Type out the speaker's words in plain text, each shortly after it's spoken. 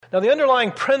Now, the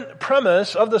underlying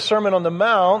premise of the Sermon on the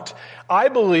Mount, I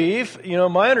believe,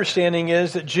 my understanding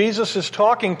is that Jesus is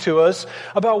talking to us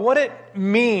about what it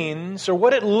means or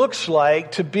what it looks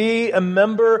like to be a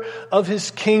member of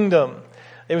His kingdom.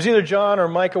 It was either John or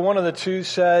Micah, one of the two,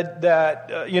 said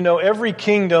that, every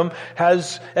kingdom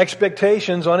has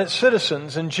expectations on its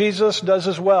citizens, and Jesus does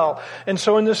as well. And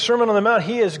so in this Sermon on the Mount,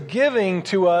 He is giving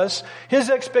to us His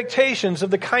expectations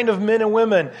of the kind of men and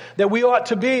women that we ought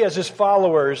to be as His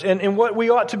followers and what we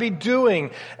ought to be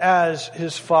doing as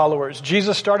His followers.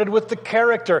 Jesus started with the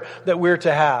character that we're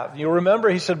to have. You'll remember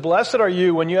He said, "Blessed are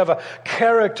you when you have a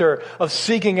character of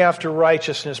seeking after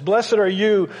righteousness. Blessed are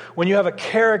you when you have a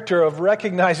character of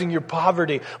recognizing your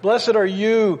poverty. Blessed are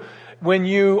you when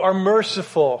you are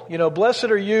merciful. Blessed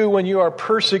are you when you are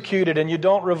persecuted and you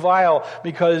don't revile,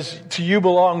 because to you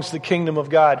belongs the kingdom of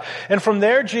God." And from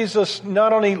there, Jesus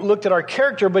not only looked at our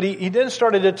character, but he then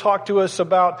started to talk to us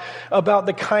about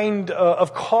the kind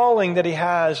of calling that He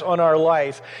has on our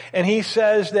life. And He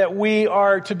says that we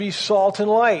are to be salt and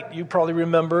light. You probably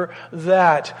remember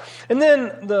that. And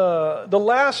then the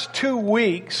last 2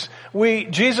 weeks,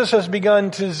 Jesus has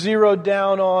begun to zero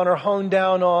down on or hone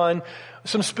down on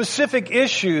some specific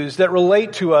issues that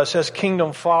relate to us as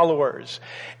kingdom followers.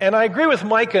 And I agree with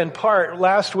Micah in part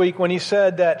last week when he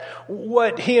said that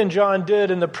what he and John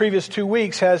did in the previous 2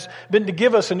 weeks has been to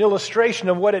give us an illustration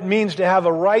of what it means to have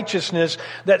a righteousness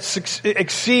that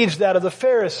exceeds that of the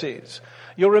Pharisees.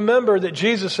 You'll remember that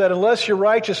Jesus said, unless your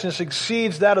righteousness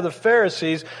exceeds that of the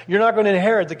Pharisees, you're not going to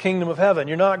inherit the kingdom of heaven.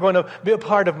 You're not going to be a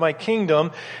part of my kingdom.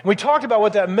 And we talked about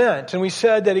what that meant. And we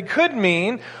said that it could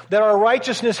mean that our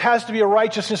righteousness has to be a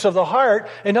righteousness of the heart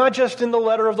and not just in the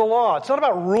letter of the law. It's not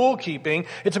about rule keeping.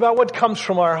 It's about what comes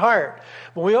from our heart.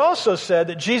 But we also said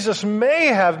that Jesus may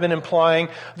have been implying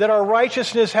that our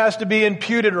righteousness has to be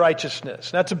imputed righteousness.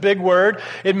 That's a big word.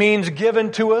 It means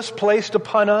given to us, placed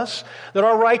upon us. That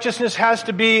our righteousness has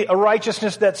to be a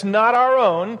righteousness that's not our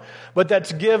own, but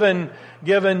that's given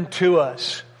to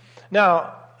us.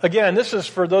 Now, again, this is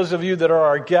for those of you that are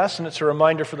our guests, and it's a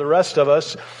reminder for the rest of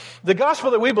us. The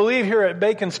gospel that we believe here at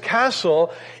Bacon's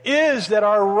Castle is that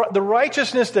the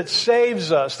righteousness that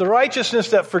saves us, the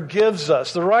righteousness that forgives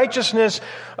us, the righteousness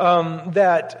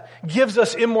that gives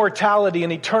us immortality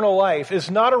and eternal life is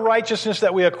not a righteousness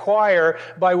that we acquire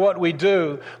by what we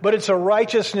do, but it's a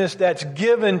righteousness that's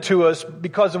given to us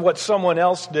because of what someone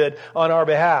else did on our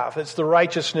behalf. It's the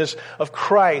righteousness of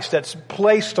Christ that's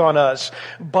placed on us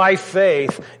by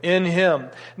faith in Him.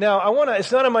 Now,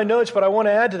 it's not in my notes, but I want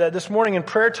to add to that. This morning in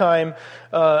prayer time,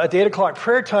 at the 8 o'clock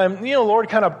prayer time, Lord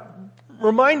kind of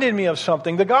reminded me of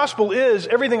something. The gospel is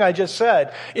everything I just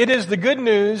said. It is the good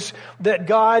news that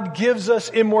God gives us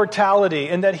immortality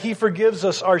and that He forgives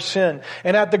us our sin.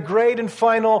 And at the great and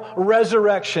final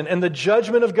resurrection and the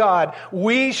judgment of God,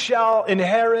 we shall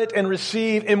inherit and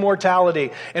receive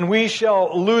immortality, and we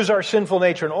shall lose our sinful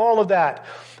nature and all of that.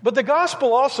 But the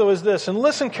gospel also is this, and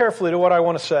listen carefully to what I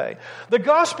want to say. The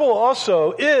gospel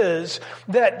also is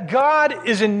that God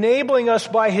is enabling us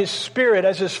by His Spirit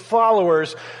as His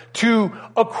followers to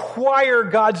acquire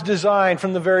God's design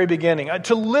from the very beginning,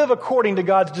 to live according to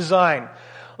God's design.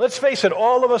 Let's face it,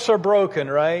 all of us are broken,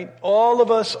 right? All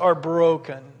of us are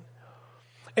broken.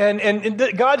 And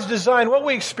God's design, what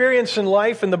we experience in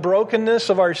life and the brokenness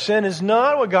of our sin is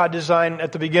not what God designed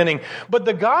at the beginning. But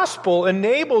the gospel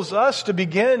enables us to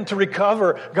begin to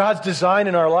recover God's design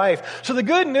in our life. So the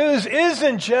good news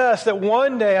isn't just that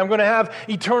one day I'm going to have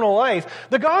eternal life.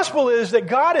 The gospel is that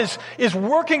God is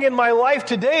working in my life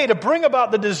today to bring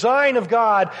about the design of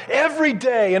God every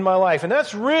day in my life. And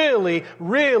that's really,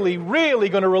 really, really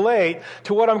going to relate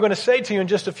to what I'm going to say to you in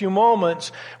just a few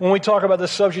moments when we talk about the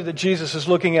subject that Jesus is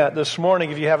looking at this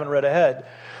morning, if you haven't read ahead.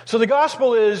 So the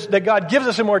gospel is that God gives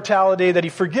us immortality, that He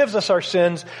forgives us our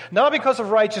sins, not because of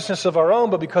righteousness of our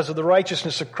own, but because of the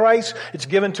righteousness of Christ. It's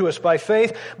given to us by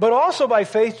faith. But also by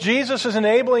faith, Jesus is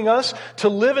enabling us to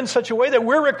live in such a way that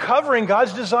we're recovering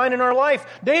God's design in our life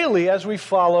daily as we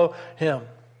follow Him.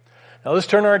 Now let's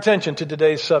turn our attention to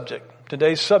today's subject.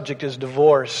 Today's subject is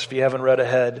divorce, if you haven't read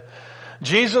ahead.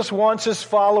 Jesus wants His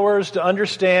followers to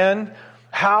understand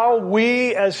how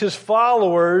we as His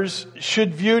followers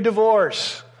should view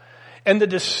divorce. And the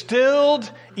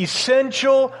distilled,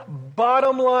 essential,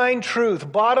 bottom line truth,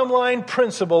 bottom line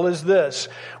principle is this: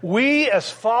 we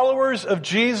as followers of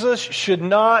Jesus should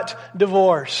not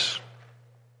divorce.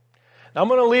 Now, I'm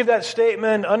going to leave that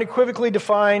statement unequivocally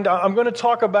defined. I'm going to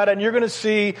talk about it, and you're going to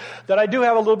see that I do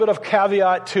have a little bit of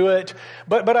caveat to it.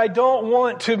 But I don't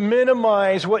want to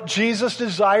minimize what Jesus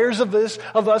desires of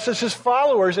us as His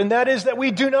followers, and that is that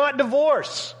we do not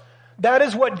divorce. That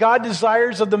is what God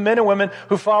desires of the men and women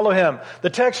who follow him. The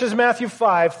text is Matthew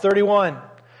 5:31.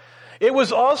 It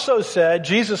was also said,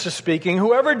 Jesus is speaking,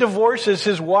 whoever divorces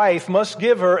his wife must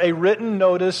give her a written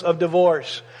notice of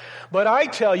divorce. But I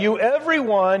tell you,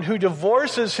 everyone who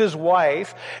divorces his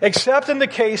wife, except in the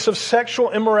case of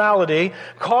sexual immorality,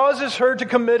 causes her to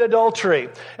commit adultery.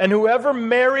 And whoever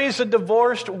marries a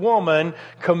divorced woman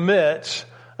commits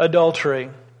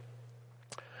adultery.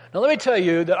 Now let me tell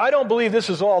you that I don't believe this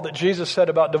is all that Jesus said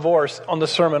about divorce on the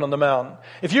Sermon on the Mount.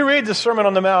 If you read the Sermon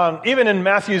on the Mount, even in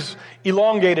Matthew's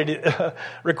elongated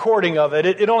recording of it,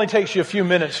 it only takes you a few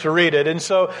minutes to read it. And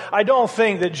so I don't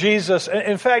think that Jesus,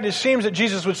 in fact, it seems that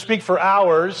Jesus would speak for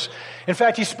hours. In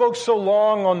fact, he spoke so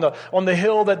long on the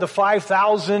hill that the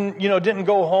 5,000, didn't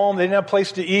go home. They didn't have a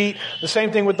place to eat. The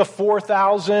same thing with the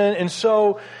 4,000. And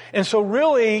so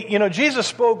really, Jesus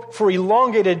spoke for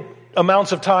elongated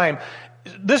amounts of time.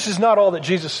 This is not all that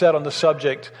Jesus said on the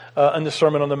subject in the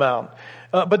Sermon on the Mount.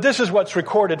 But this is what's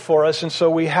recorded for us, and so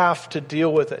we have to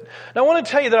deal with it. Now, I want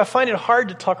to tell you that I find it hard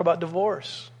to talk about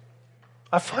divorce.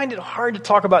 I find it hard to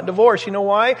talk about divorce. You know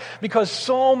why? Because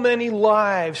so many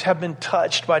lives have been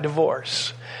touched by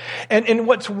divorce. And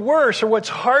what's worse or what's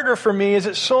harder for me is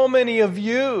that so many of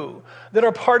you that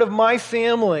are part of my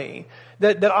family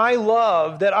that I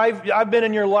love, that I've been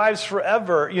in your lives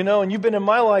forever, and you've been in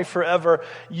my life forever,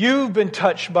 you've been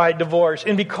touched by divorce.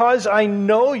 And because I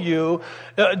know you,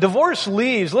 divorce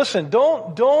leaves. Listen,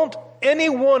 don't any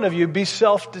one of you be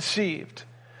self-deceived.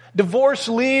 Divorce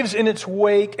leaves in its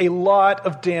wake a lot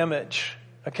of damage,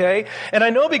 okay? And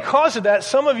I know because of that,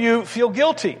 some of you feel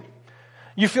guilty.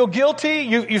 You feel guilty,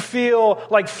 you feel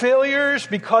like failures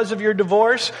because of your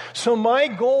divorce. So my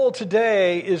goal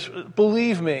today is,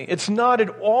 believe me, it's not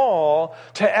at all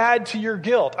to add to your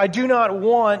guilt. I do not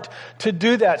want to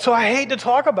do that. So I hate to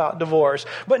talk about divorce.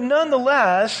 But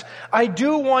nonetheless, I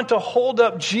do want to hold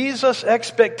up Jesus'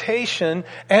 expectation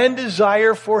and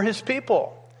desire for his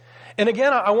people. And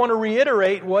again, I want to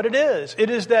reiterate what it is. It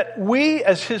is that we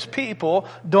as his people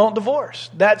don't divorce.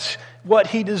 That's what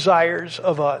he desires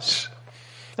of us.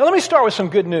 Now let me start with some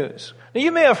good news. Now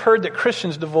you may have heard that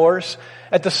Christians divorce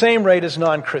at the same rate as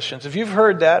non-Christians. If you've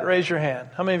heard that, raise your hand.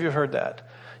 How many of you have heard that?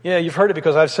 Yeah, you've heard it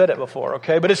because I've said it before,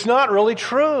 okay? But it's not really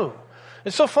true.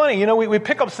 It's so funny, we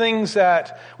pick up things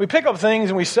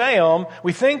and we say them,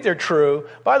 we think they're true.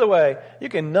 By the way, you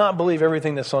cannot believe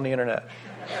everything that's on the internet.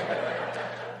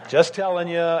 Just telling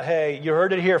you, hey, you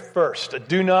heard it here first.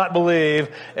 Do not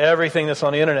believe everything that's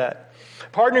on the internet.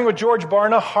 Partnering with George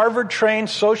Barna, Harvard-trained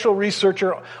social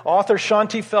researcher, author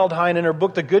Shanti Feldhahn, in her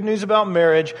book, The Good News About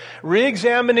Marriage,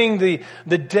 re-examining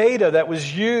the data that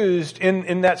was used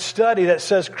in that study that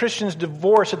says Christians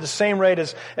divorce at the same rate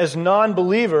as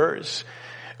non-believers.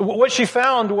 What she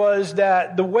found was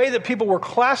that the way that people were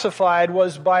classified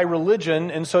was by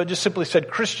religion, and so it just simply said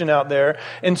Christian out there.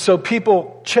 And so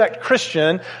people checked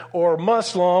Christian or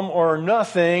Muslim or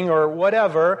nothing or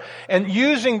whatever, and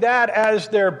using that as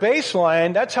their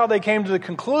baseline, that's how they came to the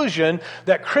conclusion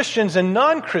that Christians and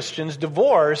non-Christians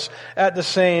divorce at the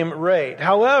same rate.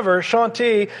 However,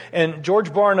 Shanti and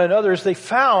George Barna and others, they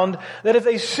found that if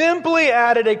they simply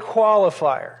added a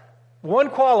qualifier,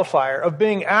 one qualifier of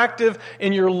being active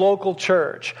in your local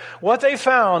church, what they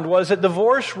found was that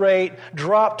divorce rate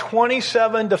dropped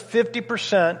 27 to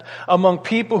 50% among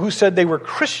people who said they were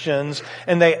Christians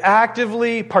and they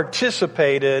actively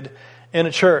participated in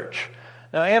a church.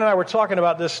 Now, Ann and I were talking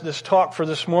about this talk for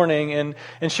this morning,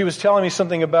 and she was telling me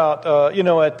something about,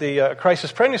 at the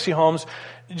crisis pregnancy homes,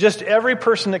 just every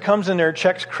person that comes in there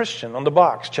checks Christian on the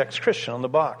box, checks Christian on the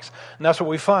box. And that's what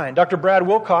we find. Dr. Brad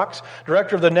Wilcox,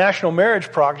 director of the National Marriage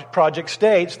Project,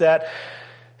 states that,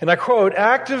 and I quote,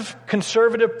 active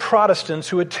conservative Protestants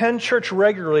who attend church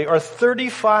regularly are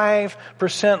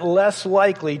 35% less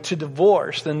likely to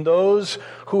divorce than those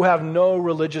who have no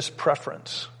religious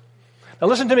preference. Now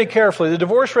listen to me carefully. The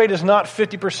divorce rate is not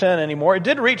 50% anymore. It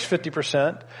did reach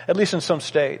 50%, at least in some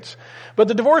states. But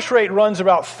the divorce rate runs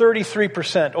about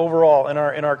 33% overall in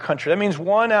our country. That means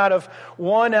one out of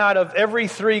every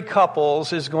 3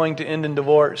 couples is going to end in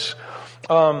divorce.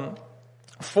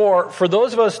 For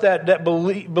those of us that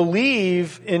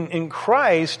believe in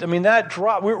Christ, I mean, that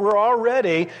drop, we're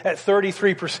already at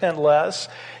 33% less.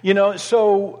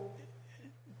 So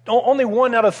only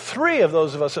 1 out of 3 of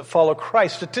those of us that follow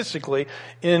Christ statistically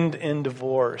end in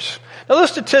divorce. Now those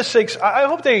statistics, I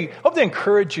hope they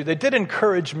encourage you. They did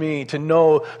encourage me to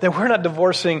know that we're not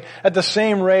divorcing at the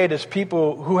same rate as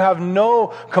people who have no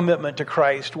commitment to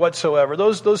Christ whatsoever.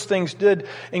 Those things did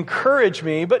encourage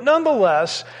me, but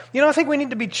nonetheless, I think we need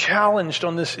to be challenged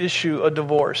on this issue of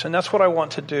divorce, and that's what I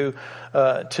want to do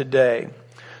today.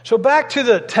 So back to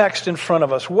the text in front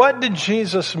of us. What did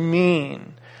Jesus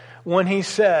mean when he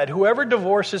said, whoever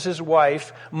divorces his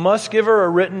wife must give her a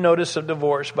written notice of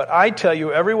divorce? But I tell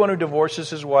you, everyone who divorces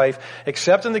his wife,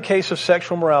 except in the case of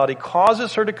sexual immorality,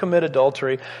 causes her to commit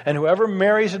adultery, and whoever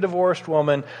marries a divorced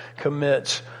woman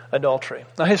commits adultery.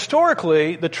 Now,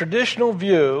 historically, the traditional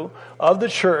view of the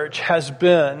church has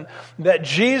been that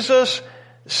Jesus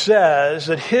says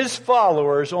that his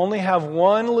followers only have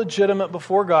one legitimate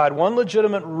before God, one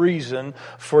legitimate reason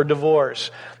for divorce.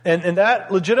 And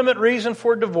that legitimate reason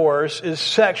for divorce is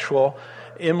sexual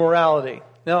immorality.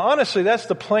 Now, honestly, that's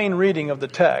the plain reading of the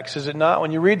text, is it not?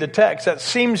 When you read the text, that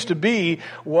seems to be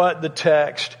what the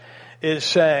text is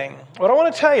saying. But I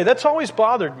want to tell you, that's always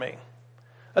bothered me.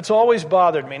 That's always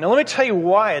bothered me. Now, let me tell you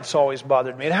why it's always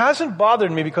bothered me. It hasn't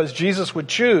bothered me because Jesus would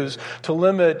choose to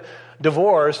limit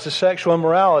divorce to sexual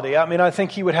immorality. I mean, I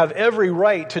think he would have every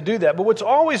right to do that. But what's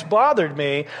always bothered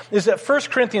me is that 1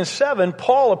 Corinthians 7,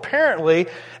 Paul apparently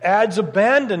adds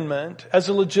abandonment as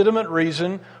a legitimate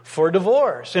reason for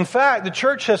divorce. In fact, the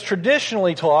church has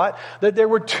traditionally taught that there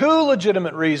were two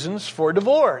legitimate reasons for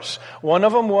divorce. One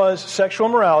of them was sexual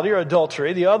immorality or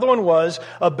adultery. The other one was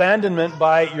abandonment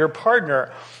by your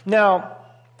partner. Now,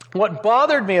 what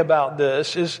bothered me about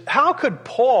this is how could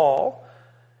Paul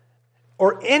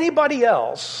or anybody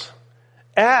else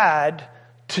add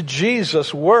to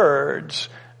Jesus' words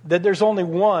that there's only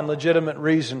one legitimate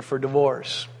reason for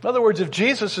divorce? In other words, if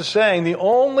Jesus is saying the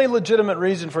only legitimate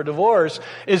reason for divorce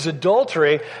is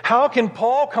adultery, how can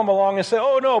Paul come along and say,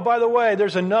 oh no, by the way,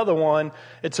 there's another one,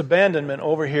 it's abandonment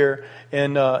over here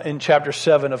in chapter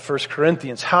 7 of 1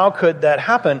 Corinthians. How could that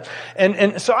happen?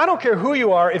 And so I don't care who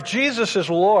you are, if Jesus is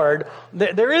Lord,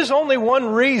 there is only one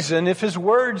reason, if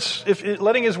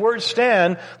letting his words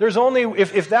stand, there's only,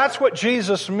 if that's what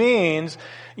Jesus means,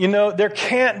 there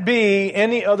can't be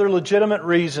any other legitimate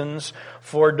reasons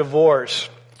for divorce.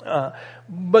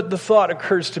 But the thought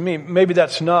occurs to me, maybe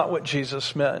that's not what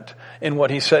Jesus meant in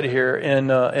what he said here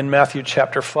in Matthew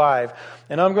chapter 5.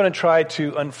 And I'm going to try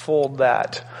to unfold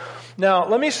that. Now,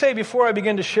 let me say before I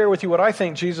begin to share with you what I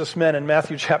think Jesus meant in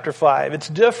Matthew chapter 5, it's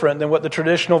different than what the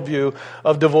traditional view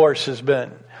of divorce has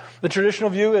been. The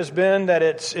traditional view has been that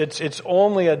it's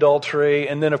only adultery,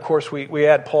 and then of course we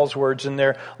add Paul's words in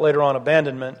there later on,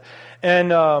 abandonment.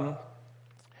 And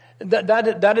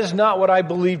that is not what I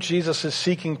believe Jesus is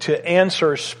seeking to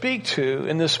answer or speak to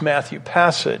in this Matthew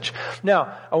passage.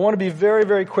 Now, I want to be very,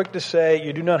 very quick to say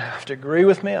you do not have to agree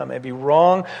with me. I may be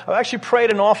wrong. I've actually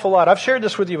prayed an awful lot. I've shared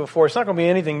this with you before. It's not going to be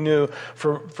anything new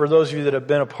for those of you that have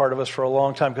been a part of us for a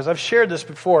long time, because I've shared this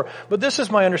before. But this is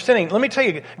my understanding. Let me tell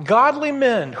you, godly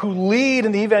men who lead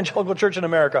in the evangelical church in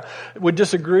America would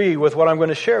disagree with what I'm going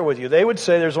to share with you. They would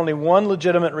say there's only one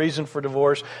legitimate reason for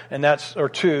divorce, and that's, or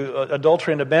two,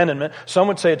 adultery and abandonment. Some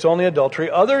would say it's only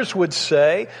adultery. Others would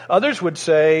say,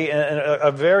 and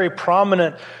a very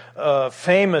prominent,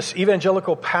 famous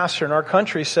evangelical pastor in our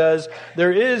country says,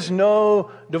 there is no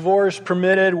divorce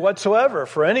permitted whatsoever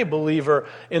for any believer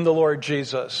in the Lord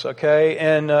Jesus. Okay,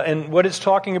 and what it's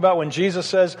talking about when Jesus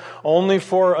says only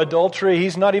for adultery,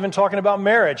 he's not even talking about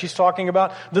marriage. He's talking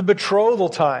about the betrothal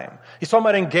time. He's talking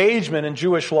about engagement in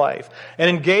Jewish life. And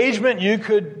engagement, you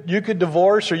could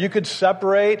divorce or you could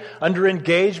separate under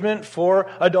engagement for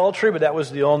adultery, but that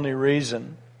was the only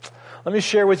reason. Let me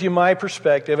share with you my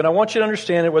perspective, and I want you to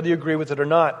understand it whether you agree with it or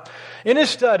not. In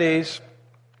his studies,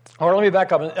 or let me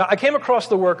back up. I came across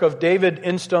the work of David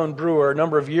Instone Brewer a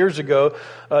number of years ago.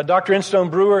 Dr. Instone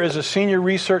Brewer is a senior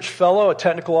research fellow, a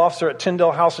technical officer at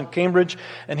Tyndale House in Cambridge,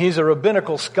 and he's a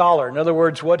rabbinical scholar. In other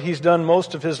words, what he's done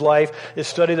most of his life is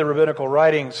study the rabbinical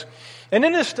writings. And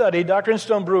in his study, Dr.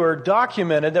 Instone Brewer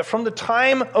documented that from the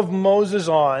time of Moses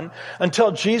on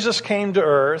until Jesus came to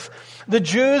earth, the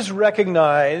Jews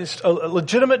recognized a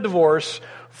legitimate divorce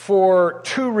for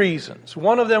two reasons.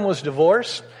 One of them was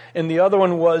divorce, and the other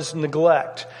one was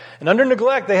neglect. And under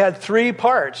neglect, they had three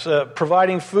parts,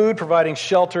 providing food, providing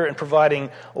shelter, and providing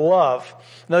love.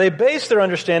 Now, they based their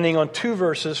understanding on two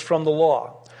verses from the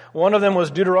law. One of them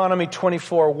was Deuteronomy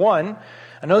 24:1.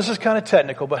 I know this is kind of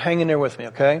technical, but hang in there with me,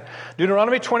 okay?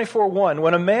 Deuteronomy 24:1.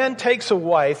 When a man takes a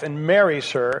wife and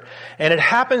marries her, and it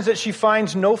happens that she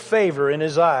finds no favor in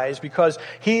his eyes because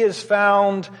he has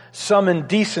found some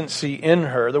indecency in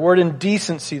her. The word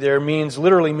indecency there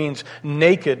literally means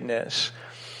nakedness.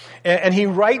 And he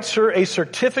writes her a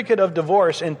certificate of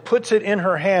divorce and puts it in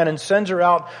her hand and sends her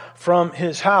out from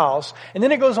his house. And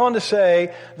then it goes on to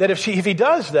say that if he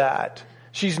does that,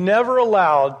 she's never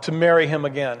allowed to marry him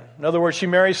again. In other words, she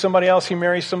marries somebody else, he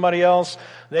marries somebody else,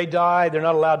 they die, they're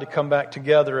not allowed to come back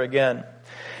together again.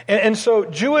 And so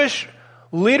Jewish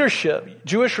leadership,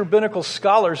 Jewish rabbinical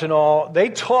scholars and all, they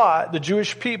taught the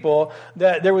Jewish people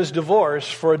that there was divorce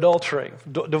for adultery,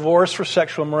 divorce for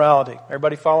sexual immorality.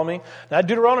 Everybody follow me? Now, that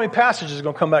Deuteronomy passage is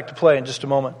going to come back to play in just a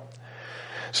moment.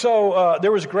 So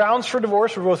there was grounds for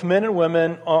divorce for both men and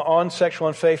women on sexual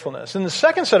unfaithfulness. And the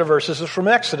second set of verses is from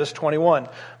Exodus 21,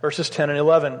 verses 10 and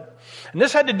 11. And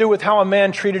this had to do with how a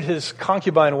man treated his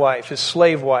concubine wife, his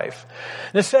slave wife.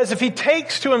 And it says, if he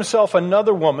takes to himself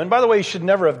another woman, by the way, he should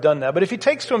never have done that, but if he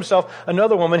takes to himself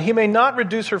another woman, he may not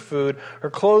reduce her food, her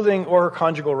clothing, or her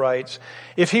conjugal rights.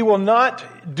 If he will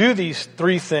not do these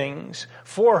three things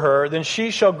for her, then she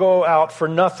shall go out for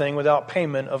nothing without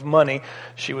payment of money.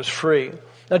 She was free.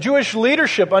 Now, Jewish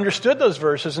leadership understood those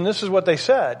verses, and this is what they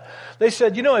said. They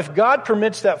said, if God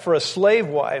permits that for a slave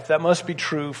wife, that must be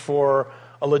true for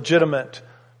a legitimate,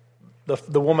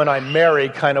 the woman I marry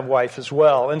kind of wife as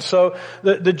well. And so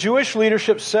the Jewish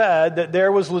leadership said that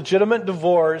there was legitimate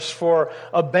divorce for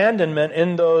abandonment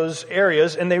in those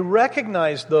areas, and they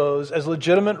recognized those as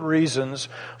legitimate reasons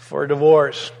for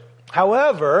divorce.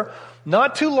 However,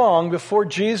 not too long before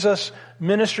Jesus'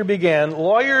 ministry began,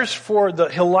 lawyers for the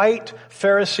Hillite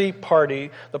Pharisee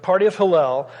party, the party of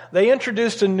Hillel, they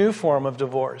introduced a new form of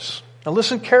divorce. Now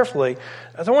listen carefully.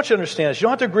 I want you to understand this. You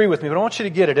don't have to agree with me, but I want you to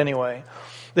get it anyway.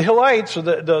 The Hillites,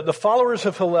 or the followers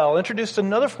of Hillel, introduced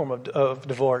another form of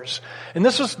divorce. And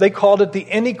they called it the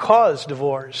any cause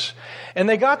divorce. And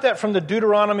they got that from the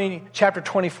Deuteronomy chapter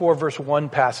 24 verse 1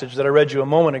 passage that I read you a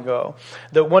moment ago.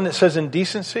 The one that says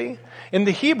indecency. In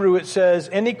the Hebrew it says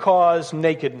any cause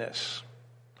nakedness.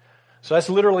 So that's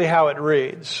literally how it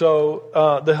reads.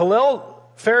 So the Hillel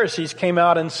Pharisees came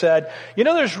out and said,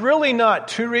 there's really not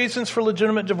two reasons for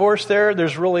legitimate divorce there.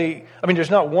 There's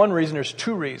not one reason, there's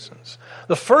two reasons.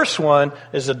 The first one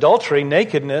is adultery,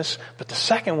 nakedness, but the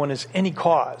second one is any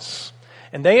cause.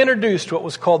 And they introduced what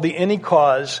was called the any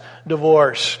cause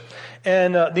divorce.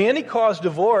 And the any cause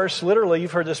divorce, literally,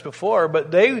 you've heard this before,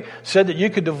 but they said that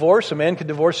a man could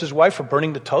divorce his wife for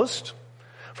burning the toast,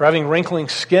 for having wrinkling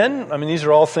skin. These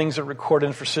are all things that are recorded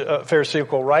in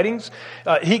Pharisaical writings.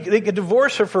 They could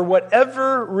divorce her for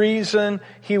whatever reason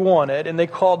he wanted, and they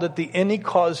called it the any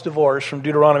cause divorce from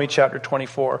Deuteronomy chapter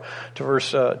 24 to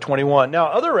verse 21. Now,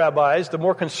 other rabbis, the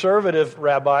more conservative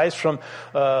rabbis from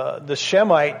the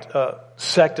Shemite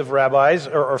sect of rabbis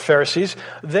or Pharisees,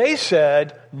 they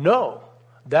said, no,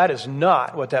 that is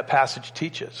not what that passage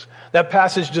teaches. That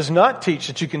passage does not teach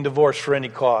that you can divorce for any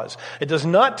cause. It does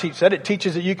not teach that. It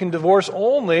teaches that you can divorce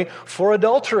only for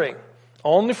adultery,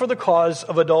 only for the cause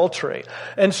of adultery.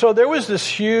 And so there was this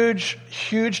huge,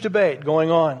 huge debate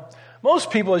going on.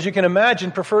 Most people, as you can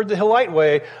imagine, preferred the Hillite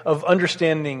way of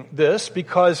understanding this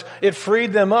because it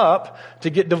freed them up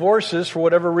to get divorces for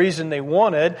whatever reason they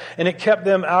wanted, and it kept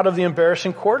them out of the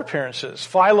embarrassing court appearances.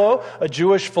 Philo, a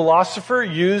Jewish philosopher,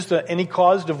 used any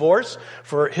cause divorce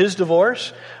for his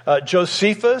divorce.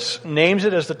 Josephus names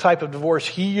it as the type of divorce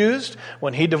he used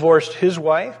when he divorced his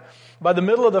wife. By the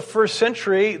middle of the first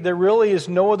century, there really is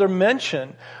no other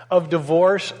mention of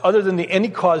divorce other than the any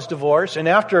cause divorce. And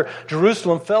after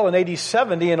Jerusalem fell in AD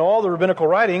 70 in all the rabbinical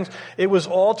writings, it was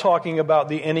all talking about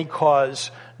the any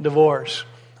cause divorce.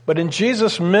 But in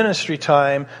Jesus' ministry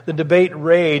time, the debate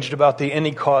raged about the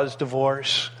any cause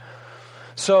divorce.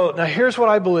 So now here's what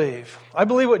I believe. I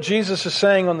believe what Jesus is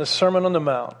saying on the Sermon on the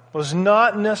Mount was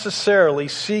not necessarily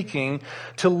seeking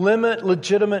to limit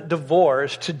legitimate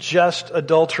divorce to just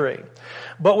adultery,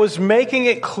 but was making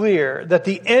it clear that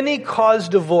the any cause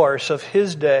divorce of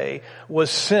his day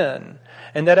was sin,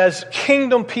 and that as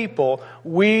kingdom people,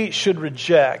 we should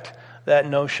reject that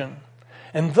notion.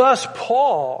 And thus,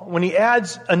 Paul, when he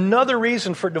adds another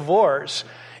reason for divorce,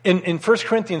 in 1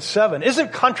 Corinthians 7,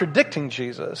 isn't contradicting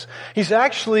Jesus. He's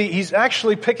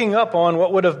actually picking up on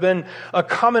what would have been a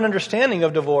common understanding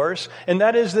of divorce, and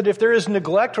that is that if there is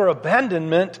neglect or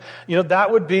abandonment, that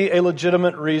would be a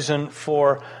legitimate reason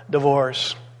for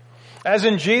divorce. As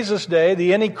in Jesus' day,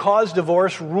 the any cause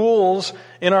divorce rules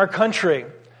in our country.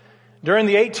 During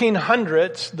the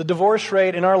 1800s, the divorce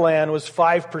rate in our land was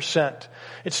 5%.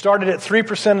 It started at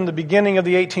 3% in the beginning of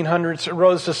the 1800s. It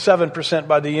rose to 7%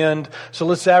 by the end. So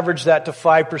let's average that to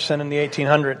 5% in the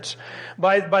 1800s.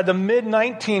 By the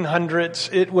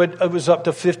mid-1900s, it was up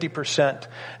to 50%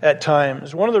 at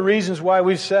times. One of the reasons why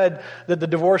we've said that the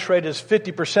divorce rate is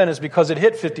 50% is because it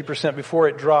hit 50% before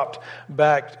it dropped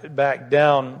back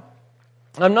down.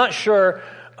 I'm not sure...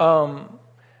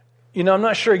 I'm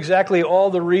not sure exactly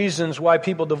all the reasons why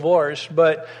people divorced,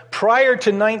 but prior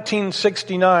to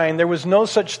 1969, there was no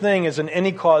such thing as an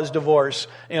any cause divorce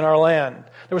in our land.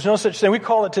 There was no such thing. We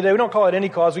don't call it any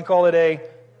cause, we call it a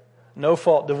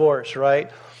no-fault divorce,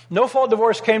 right? No-fault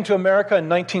divorce came to America in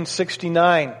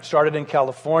 1969, started in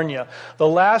California. The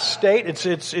last state,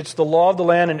 it's the law of the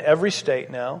land in every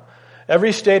state now.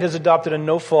 Every state has adopted a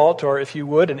no-fault, or if you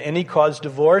would, an any-cause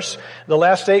divorce. The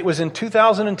last state was in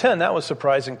 2010. That was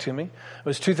surprising to me. It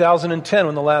was 2010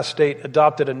 when the last state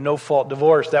adopted a no-fault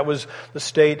divorce. That was the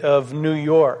state of New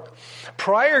York.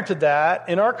 Prior to that,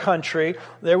 in our country,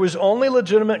 there was only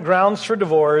legitimate grounds for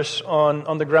divorce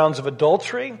on the grounds of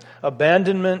adultery,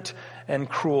 abandonment, and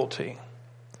cruelty.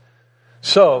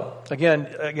 So, again,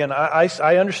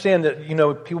 I understand that,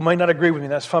 people might not agree with me,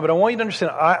 that's fine, but I want you to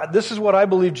understand, this is what I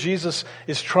believe Jesus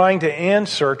is trying to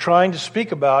answer, trying to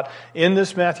speak about in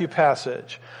this Matthew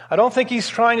passage. I don't think he's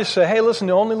trying to say, hey, listen,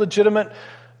 the only legitimate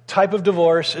type of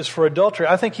divorce is for adultery.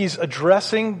 I think he's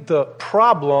addressing the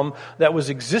problem that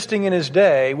was existing in his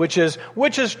day, which is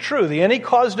true, the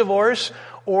any-cause divorce,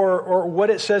 or what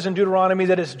it says in Deuteronomy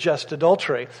that it's just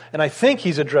adultery. And I think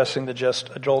he's addressing the just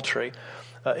adultery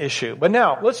issue. But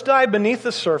now, let's dive beneath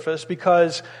the surface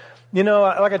because,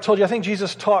 like I told you, I think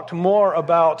Jesus talked more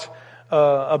about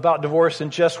divorce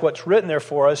than just what's written there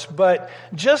for us. But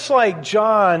just like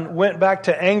John went back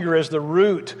to anger as the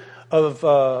root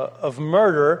of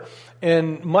murder,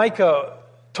 and Micah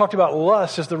talked about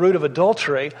lust as the root of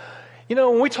adultery,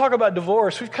 when we talk about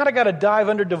divorce, we've kind of got to dive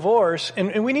under divorce,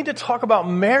 and we need to talk about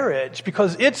marriage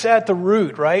because it's at the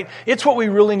root, right? It's what we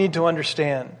really need to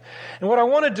understand. And what I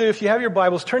want to do, if you have your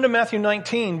Bibles, turn to Matthew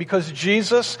 19 because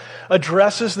Jesus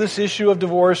addresses this issue of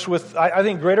divorce with, I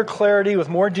think, greater clarity, with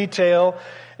more detail,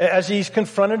 as he's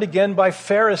confronted again by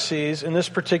Pharisees in this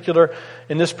particular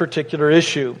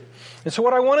issue. And so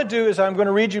what I want to do is I'm going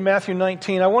to read you Matthew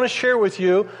 19. I want to share with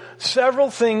you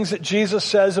several things that Jesus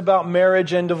says about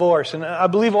marriage and divorce. And I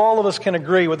believe all of us can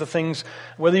agree with the things,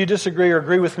 whether you disagree or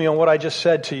agree with me on what I just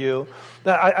said to you.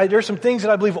 There's some things that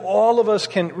I believe all of us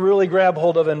can really grab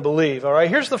hold of and believe. All right,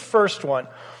 here's the first one.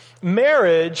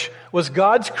 Marriage was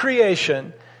God's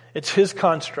creation. It's his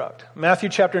construct. Matthew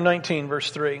chapter 19, verse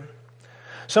 3.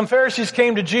 Some Pharisees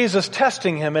came to Jesus,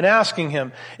 testing him and asking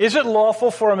him, "Is it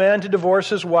lawful for a man to divorce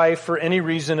his wife for any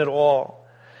reason at all?"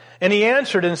 And he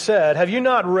answered and said, "Have you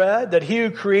not read that he who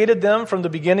created them from the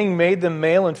beginning made them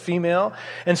male and female,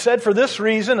 and said, for this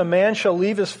reason a man shall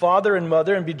leave his father and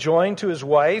mother and be joined to his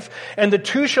wife, and the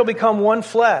two shall become one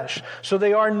flesh. So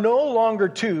they are no longer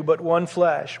two, but one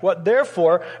flesh. What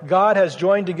therefore God has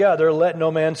joined together, let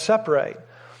no man separate."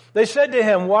 They said to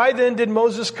him, "Why then did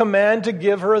Moses command to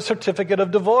give her a certificate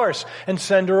of divorce and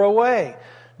send her away?"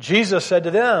 Jesus said to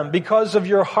them, "Because of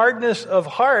your hardness of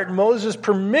heart, Moses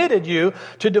permitted you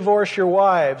to divorce your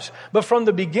wives. But from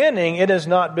the beginning, it has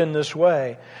not been this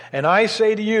way. And I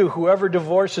say to you, whoever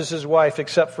divorces his wife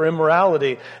except for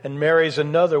immorality and marries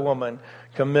another woman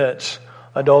commits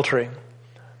adultery."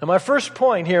 Now, my first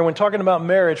point here when talking about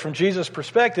marriage from Jesus'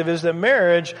 perspective is that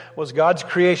marriage was God's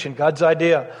creation, God's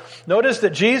idea. Notice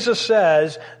that Jesus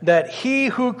says that he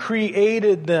who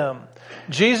created them.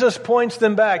 Jesus points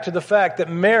them back to the fact that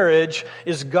marriage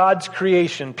is God's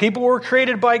creation. People were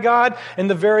created by God, and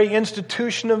the very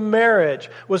institution of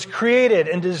marriage was created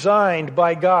and designed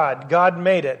by God. God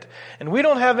made it. And we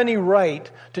don't have any right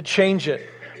to change it.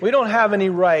 We don't have any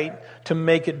right to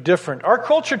make it different. Our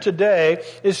culture today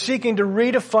is seeking to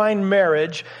redefine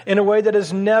marriage in a way that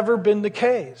has never been the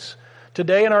case.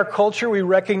 Today in our culture, we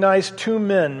recognize two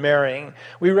men marrying.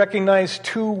 We recognize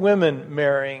two women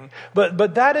marrying.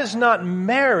 But that is not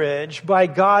marriage by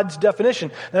God's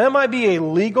definition. Now, that might be a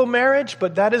legal marriage,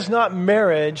 but that is not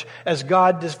marriage as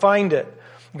God defined it.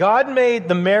 God made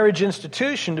the marriage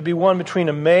institution to be one between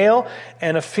a male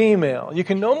and a female. You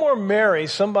can no more marry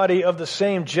somebody of the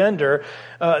same gender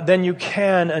than you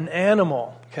can an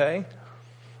animal, okay?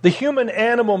 The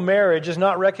human-animal marriage is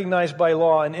not recognized by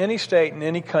law in any state, in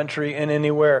any country, and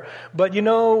anywhere. But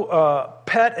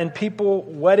Pet and People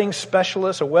Wedding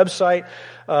Specialists, a website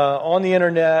on the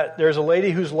internet, there's a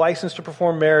lady who's licensed to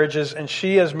perform marriages, and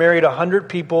she has married 100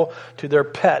 people to their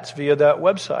pets via that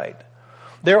website.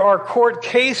 There are court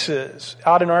cases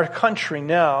out in our country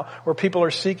now where people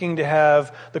are seeking to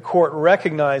have the court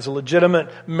recognize a legitimate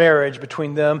marriage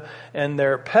between them and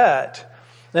their pet.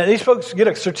 Now, these folks get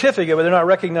a certificate, but they're not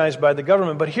recognized by the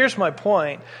government. But here's my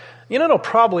point. It'll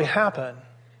probably happen.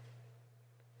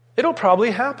 It'll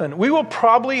probably happen. We will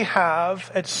probably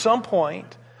have, at some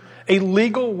point, a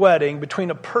legal wedding between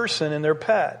a person and their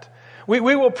pet. We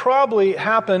will probably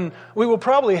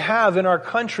have in our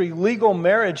country legal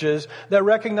marriages that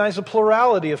recognize a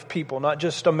plurality of people, not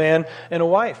just a man and a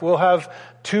wife. We'll have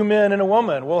two men and a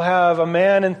woman. We'll have a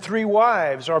man and three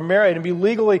wives are married and be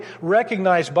legally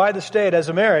recognized by the state as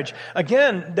a marriage.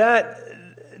 Again,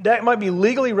 that might be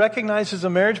legally recognized as a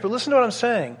marriage, but listen to what I'm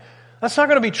saying. That's not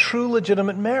going to be true,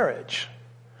 legitimate marriage.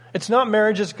 It's not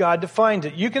marriage as God defines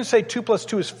it. You can say 2 +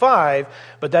 2 is 5,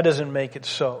 but that doesn't make it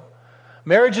so.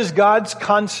 Marriage is God's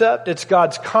concept. It's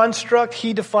God's construct.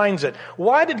 He defines it.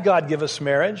 Why did God give us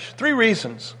marriage? 3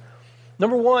 reasons.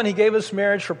 Number 1, He gave us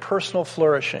marriage for personal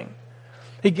flourishing.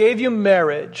 He gave you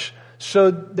marriage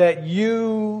so that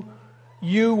you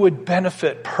would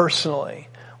benefit personally.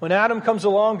 When Adam comes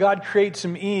along, God creates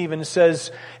him Eve and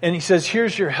He says,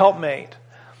 here's your helpmate.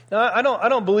 Now, I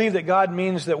don't believe that God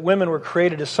means that women were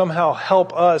created to somehow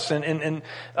help us and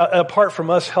apart from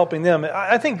us helping them.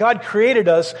 I think God created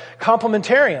us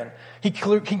complementarian. He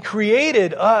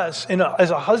created us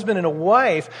as a husband and a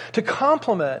wife to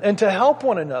complement and to help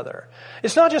one another.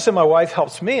 It's not just that my wife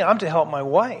helps me, I'm to help my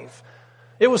wife.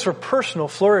 It was for personal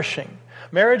flourishing.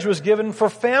 Marriage was given for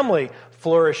family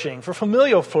flourishing, for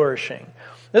familial flourishing.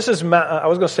 This is, I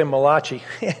was going to say Malachi,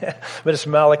 but it's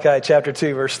Malachi chapter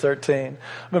 2, verse 13.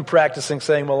 I've been practicing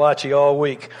saying Malachi all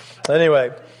week.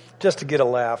 Anyway, just to get a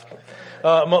laugh.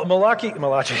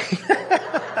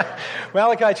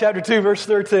 Malachi chapter 2, verse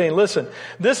 13. Listen,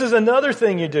 this is another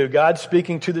thing you do. God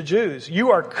speaking to the Jews.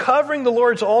 You are covering the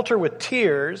Lord's altar with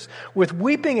tears, with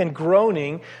weeping and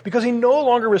groaning, because He no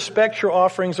longer respects your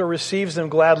offerings or receives them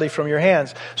gladly from your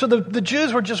hands. So the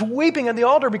Jews were just weeping at the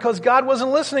altar because God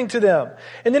wasn't listening to them.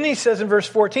 And then He says in verse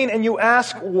 14, and you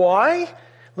ask why?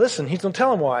 Listen, He's going to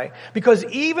tell him why. Because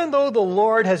even though the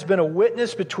Lord has been a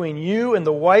witness between you and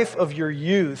the wife of your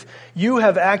youth, you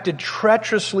have acted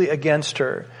treacherously against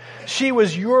her. She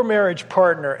was your marriage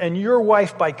partner and your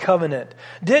wife by covenant.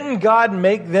 Didn't God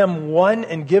make them one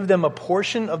and give them a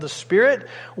portion of the Spirit?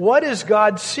 What is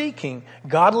God seeking?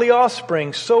 Godly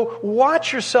offspring. So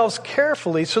watch yourselves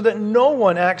carefully so that no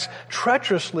one acts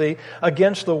treacherously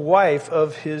against the wife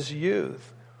of his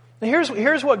youth. Now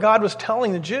here's what God was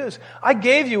telling the Jews. I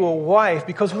gave you a wife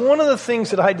because one of the things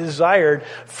that I desired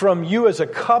from you as a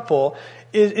couple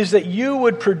is that you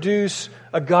would produce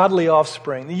a godly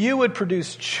offspring, that you would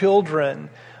produce children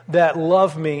that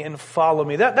love me and follow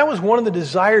me. That was one of the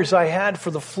desires I had for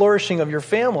the flourishing of your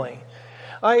family.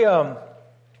 I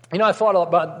thought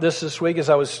about this week as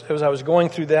I was going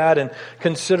through that and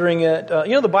considering it.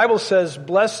 The Bible says,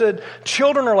 blessed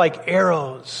children are like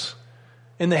arrows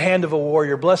in the hand of a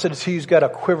warrior. Blessed is he who's got a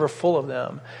quiver full of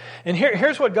them. And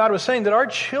here's what God was saying, that our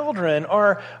children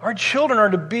are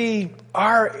to be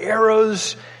our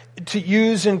arrows to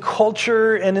use in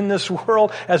culture and in this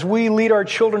world. As we lead our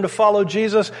children to follow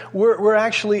Jesus, we're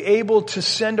actually able to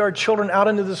send our children out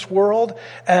into this world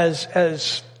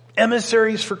as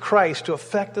emissaries for Christ to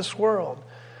affect this world.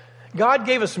 God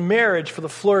gave us marriage for the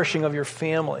flourishing of your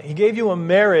family. He gave you a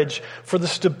marriage for the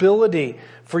stability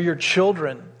for your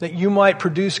children, that you might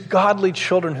produce godly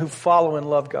children who follow and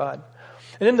love God.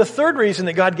 And then the third reason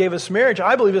that God gave us marriage,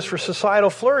 I believe, is for societal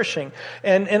flourishing.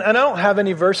 And I don't have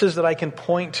any verses that I can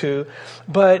point to,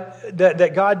 but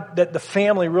that the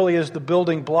family really is the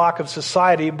building block of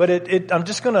society. But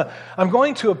I'm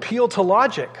going to appeal to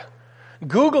logic.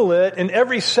 Google it, and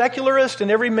every secularist and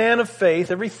every man of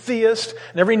faith, every theist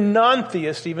and every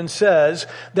non-theist even says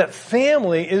that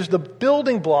family is the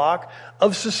building block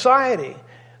of society.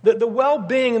 The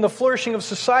well-being and the flourishing of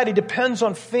society depends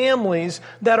on families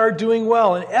that are doing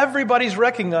well. And everybody's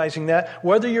recognizing that,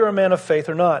 whether you're a man of faith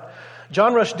or not.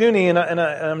 John Rushdoony, and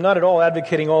I'm not at all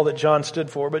advocating all that John stood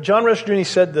for, but John Rushdoony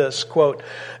said this, quote,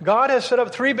 God has set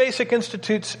up 3 basic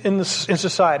institutes in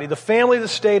society: the family, the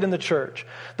state, and the church.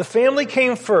 The family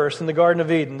came first in the Garden of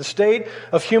Eden. The state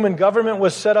of human government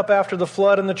was set up after the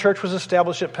flood, and the church was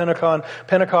established at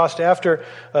Pentecost after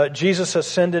Jesus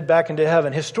ascended back into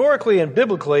heaven. Historically and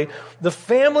biblically, the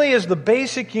family is the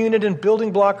basic unit and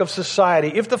building block of society.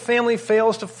 If the family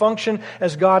fails to function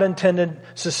as God intended,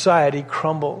 society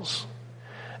crumbles.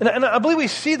 And I believe we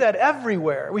see that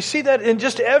everywhere. We see that in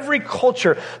just every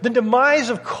culture. The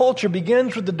demise of culture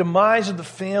begins with the demise of the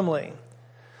family.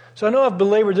 So I know I've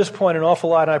belabored this point an awful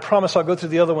lot, and I promise I'll go through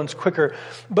the other ones quicker.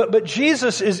 But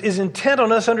Jesus is intent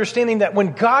on us understanding that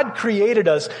when God created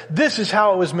us, this is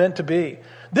how it was meant to be.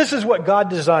 This is what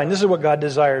God designed. This is what God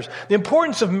desires. The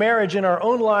importance of marriage in our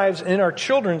own lives, in our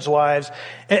children's lives,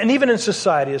 and even in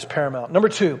society is paramount. Number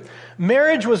 2,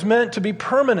 marriage was meant to be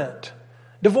permanent.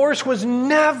 Divorce was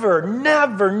never,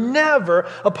 never, never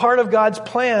a part of God's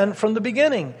plan from the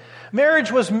beginning.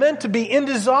 Marriage was meant to be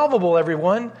indissoluble,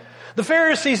 everyone. The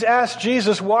Pharisees asked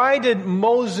Jesus, why did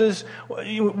Moses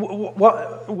then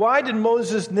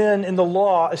in the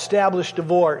law establish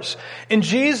divorce? And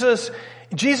Jesus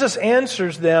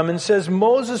answers them and says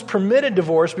Moses permitted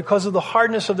divorce because of the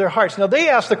hardness of their hearts. Now they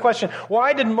asked the question,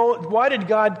 why did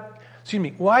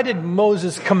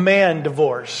Moses command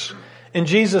divorce? And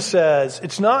Jesus says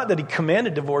it's not that he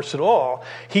commanded divorce at all.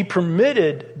 He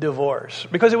permitted divorce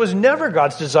because it was never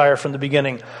God's desire from the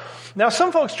beginning. Now,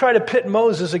 some folks try to pit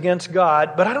Moses against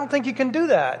God, but I don't think you can do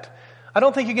that. I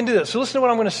don't think you can do that. So listen to what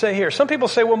I'm going to say here. Some people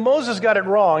say, well, Moses got it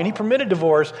wrong and he permitted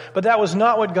divorce, but that was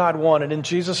not what God wanted. And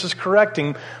Jesus is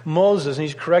correcting Moses and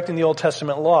he's correcting the Old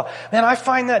Testament law. Man, I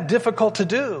find that difficult to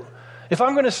do. If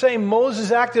I'm going to say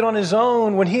Moses acted on his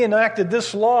own when he enacted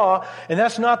this law and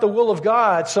that's not the will of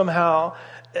God somehow,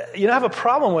 you don't have a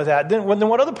problem with that. Then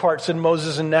what other parts did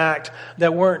Moses enact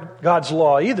that weren't God's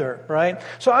law either, right?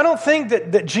 So I don't think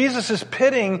that Jesus is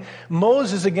pitting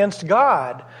Moses against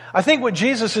God. I think what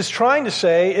Jesus is trying to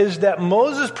say is that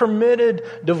Moses permitted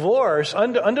divorce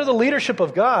under the leadership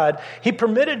of God. He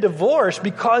permitted divorce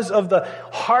because of the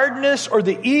hardness or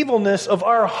the evilness of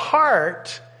our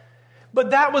heart.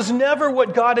 But that was never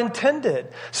what God intended.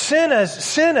 Sin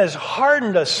has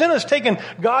hardened us. Sin has taken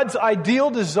God's ideal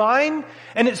design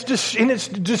and it's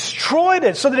destroyed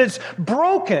it so that it's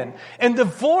broken. And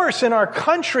divorce in our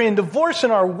country and divorce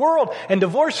in our world and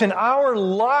divorce in our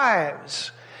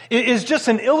lives is just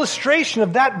an illustration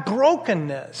of that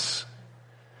brokenness.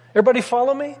 Everybody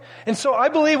follow me? And so I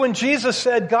believe when Jesus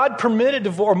said God permitted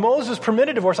divorce, Moses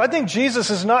permitted divorce, I think Jesus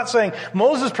is not saying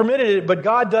Moses permitted it, but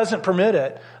God doesn't permit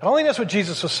it. I don't think that's what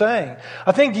Jesus was saying.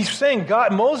 I think he's saying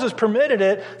Moses permitted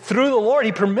it through the Lord.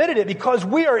 He permitted it because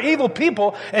we are evil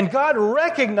people and God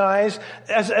recognized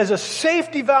as a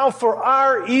safety valve for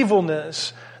our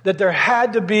evilness that there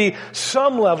had to be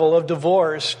some level of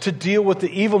divorce to deal with the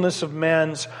evilness of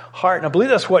man's heart. And I believe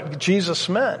that's what Jesus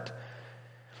meant.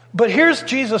 But here's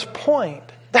Jesus' point.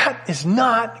 That is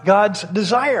not God's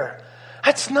desire.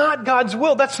 That's not God's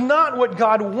will. That's not what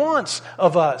God wants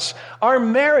of us. Our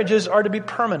marriages are to be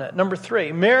permanent. Number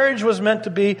 3, marriage was meant to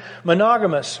be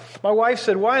monogamous. My wife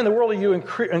said, why in the world are you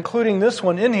including this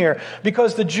one in here?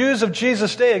 Because the Jews of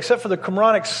Jesus' day, except for the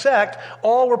Qumranic sect,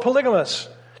 all were polygamous.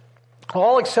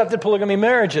 All accepted polygamy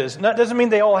marriages. That doesn't mean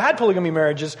they all had polygamy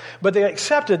marriages, but they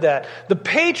accepted that. The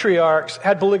patriarchs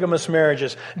had polygamous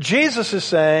marriages. Jesus is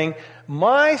saying,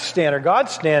 my standard,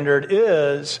 God's standard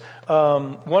is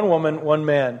one woman, one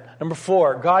man. Number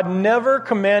 4, God never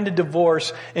commanded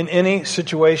divorce in any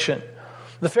situation.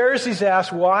 The Pharisees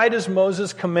asked, why does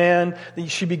Moses command that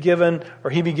he be given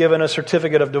a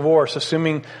certificate of divorce?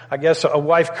 Assuming, I guess, a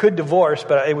wife could divorce,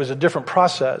 but it was a different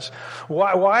process.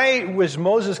 Why was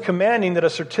Moses commanding that a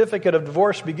certificate of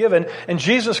divorce be given? And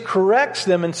Jesus corrects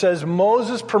them and says,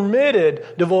 Moses permitted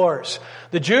divorce.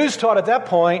 The Jews taught at that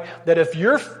point that if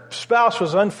your spouse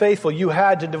was unfaithful, you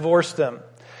had to divorce them.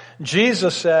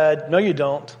 Jesus said, no, you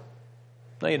don't.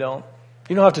 No, you don't.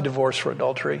 You don't have to divorce for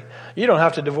adultery. You don't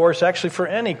have to divorce actually for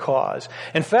any cause.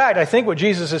 In fact, I think what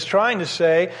Jesus is trying to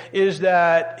say is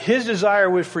that his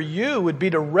desire for you would be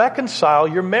to reconcile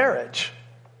your marriage.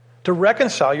 To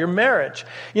reconcile your marriage.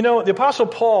 You know, the Apostle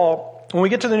Paul, when we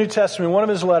get to the New Testament, one of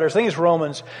his letters, I think it's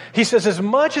Romans, he says, as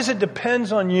much as it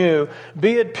depends on you,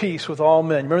 be at peace with all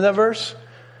men. Remember that verse?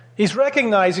 He's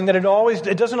recognizing that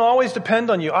it doesn't always depend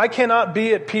on you. I cannot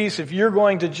be at peace if you're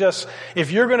going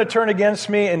to turn against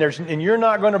me and you're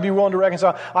not going to be willing to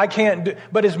reconcile. I can't do,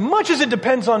 but as much as it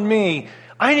depends on me,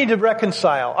 I need to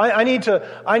reconcile. I need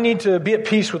to be at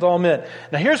peace with all men.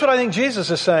 Now here's what I think Jesus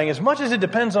is saying. As much as it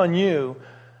depends on you,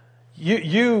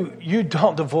 you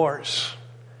don't divorce.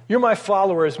 You're my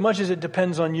follower as much as it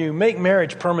depends on you. Make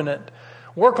marriage permanent.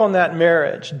 Work on that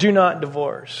marriage. Do not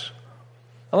divorce.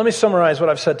 Now, let me summarize what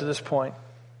I've said to this point.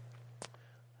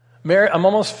 I'm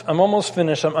almost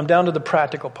finished. I'm down to the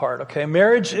practical part, okay?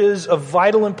 Marriage is of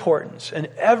vital importance, and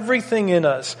everything in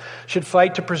us should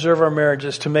fight to preserve our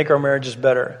marriages, to make our marriages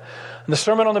better. In the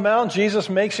Sermon on the Mount, Jesus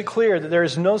makes it clear that there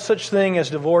is no such thing as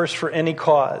divorce for any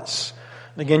cause.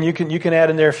 Again, you can add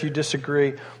in there if you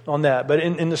disagree on that. But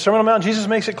in the Sermon on the Mount, Jesus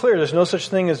makes it clear there's no such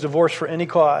thing as divorce for any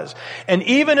cause. And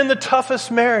even in the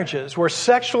toughest marriages where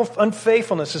sexual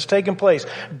unfaithfulness has taken place,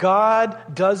 God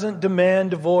doesn't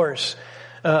demand divorce.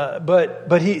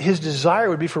 But his desire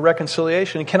would be for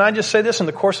reconciliation. And can I just say this? In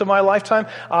the course of my lifetime,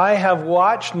 I have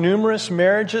watched numerous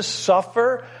marriages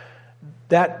suffer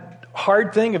that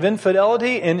hard thing of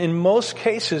infidelity. And in most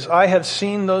cases, I have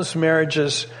seen those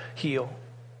marriages heal.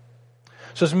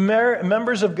 So as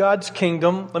members of God's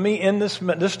kingdom, let me end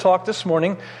this talk this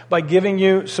morning by giving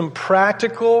you some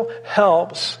practical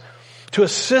helps to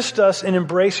assist us in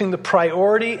embracing the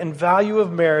priority and value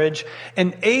of marriage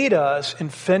and aid us in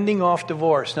fending off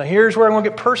divorce. Now here's where I'm going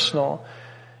to get personal.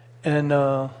 And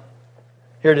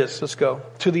here it is. Let's go.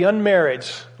 To the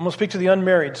unmarrieds. I'm going to speak to the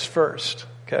unmarrieds first.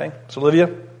 Okay? So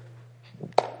Olivia.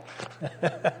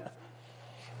 I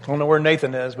don't know where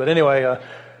Nathan is, but anyway,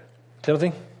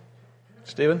 Timothy.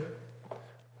 Stephen?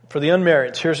 for the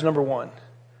unmarrieds, here's number one.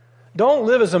 Don't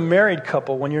live as a married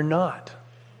couple when you're not.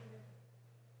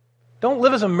 Don't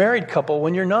live as a married couple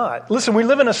when you're not. Listen, we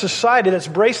live in a society that's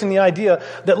embracing the idea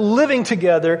that living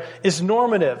together is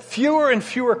normative. Fewer and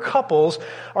fewer couples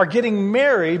are getting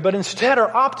married, but instead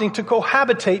are opting to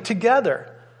cohabitate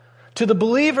together. To the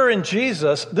believer in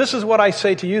Jesus, this is what I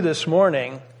say to you this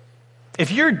morning.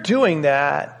 If you're doing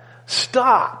that,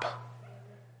 stop.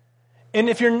 And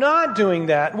if you're not doing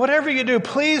that, whatever you do,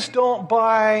 please don't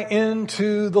buy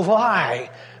into the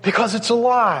lie, because it's a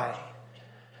lie.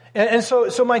 And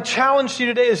so my challenge to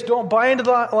you today is don't buy into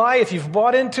the lie. If you've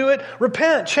bought into it,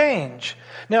 repent, change.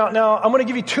 Now I'm going to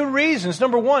give you two reasons.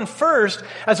 Number one, first,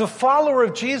 as a follower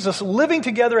of Jesus, living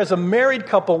together as a married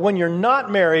couple when you're not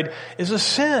married is a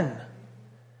sin.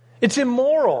 It's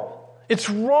immoral. It's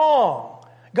wrong.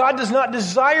 God does not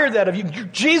desire that of you.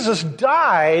 Jesus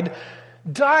died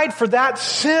for that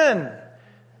sin.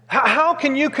 How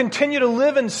can you continue to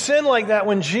live in sin like that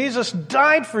when Jesus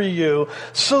died for you?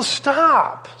 So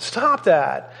stop. Stop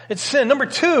that. It's sin. Number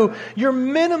two, you're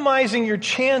minimizing your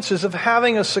chances of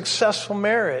having a successful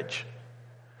marriage.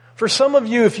 For some of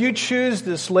you, if you choose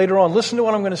this later on, listen to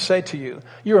what I'm going to say to you.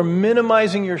 You are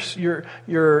minimizing you're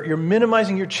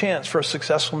minimizing your chance for a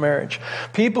successful marriage.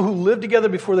 People who live together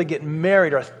before they get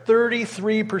married are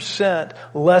 33%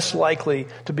 less likely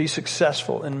to be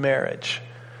successful in marriage.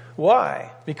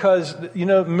 Why? Because,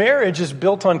 marriage is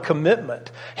built on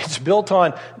commitment. It's built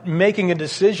on making a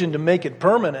decision to make it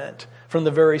permanent from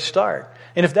the very start.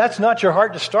 And if that's not your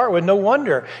heart to start with, no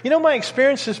wonder. My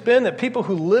experience has been that people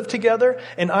who live together,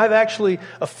 and I've actually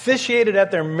officiated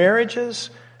at their marriages,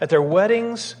 at their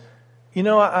weddings,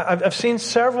 I've seen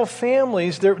several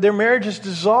families, their marriages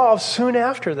dissolve soon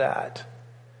after that.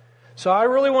 So I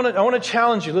really want to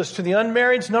challenge you. Listen, to the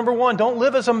unmarrieds, number one, don't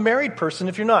live as a married person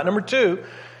if you're not. Number two,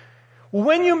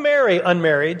 when you marry,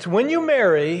 unmarrieds,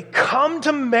 come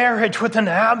to marriage with an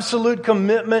absolute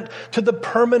commitment to the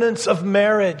permanence of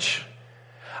marriage.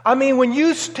 I mean, when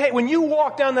you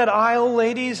walk down that aisle,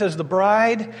 ladies, as the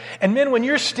bride, and men, when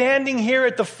you're standing here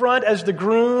at the front as the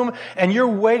groom, and you're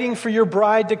waiting for your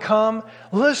bride to come,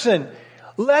 listen,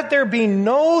 let there be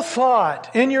no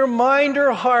thought in your mind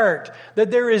or heart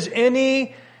that there's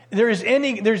any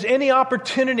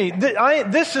opportunity.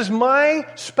 This is my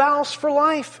spouse for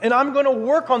life, and I'm going to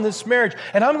work on this marriage,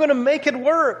 and I'm going to make it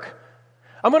work.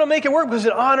 I'm going to make it work because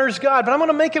it honors God, but I'm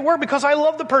going to make it work because I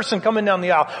love the person coming down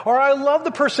the aisle, or I love the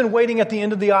person waiting at the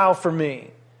end of the aisle for me.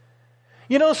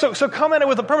 So come at it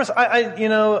with a purpose.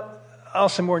 I'll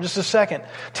say more in just a second.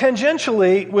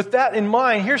 Tangentially, with that in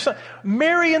mind,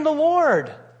 marry in the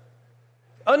Lord.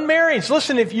 Unmarrieds,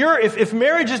 listen, if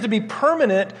marriage is to be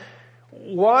permanent,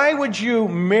 why would you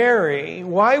marry?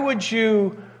 Why would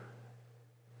you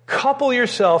couple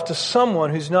yourself to someone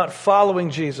who's not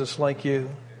following Jesus like you?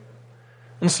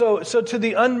 And so to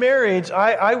the unmarrieds,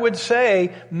 I would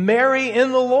say, marry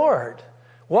in the Lord.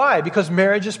 Why? Because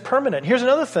marriage is permanent. Here's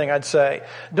another thing I'd say.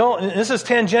 This is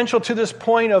tangential to this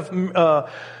point of what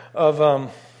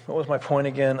was my point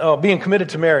again? Oh, being committed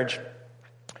to marriage.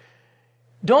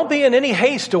 Don't be in any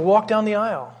haste to walk down the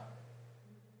aisle.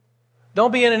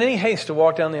 Don't be in any haste to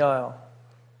walk down the aisle.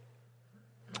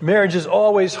 Marriage is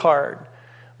always hard,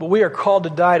 but we are called to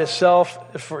die to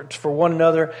self for one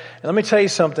another. And let me tell you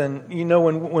something.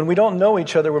 When we don't know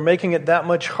each other, we're making it that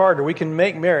much harder. We can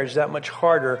make marriage that much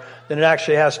harder than it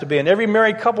actually has to be. And every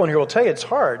married couple in here will tell you it's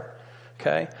hard.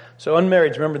 Okay? So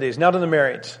unmarrieds, remember these. Now to the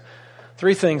marrieds.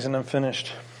 3 things and I'm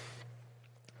finished.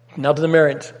 Now to the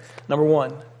marrieds. Number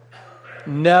 1,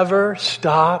 never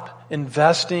stop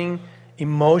investing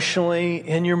emotionally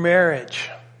in your marriage.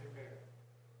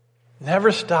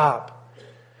 Never stop.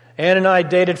 Ann and I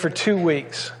dated for 2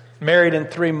 weeks, married in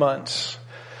 3 months.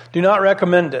 Do not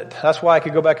recommend it. That's why I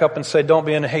could go back up and say, don't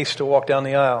be in a haste to walk down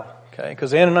the aisle. Okay?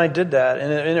 Because Ann and I did that,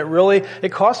 and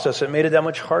it cost us. It made it that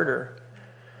much harder.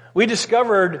 We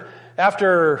discovered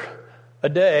after a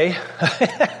day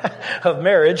of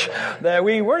marriage that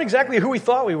we weren't exactly who we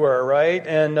thought we were, right?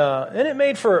 And it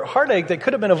made for heartache that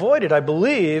could have been avoided, I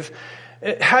believe,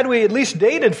 had we at least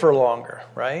dated for longer,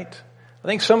 right? I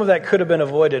think some of that could have been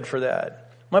avoided for that.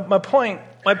 My point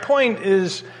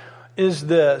is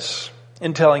this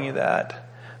in telling you that.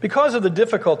 Because of the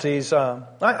difficulties,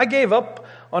 I gave up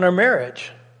on our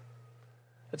marriage.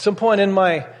 At some point in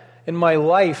my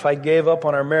life, I gave up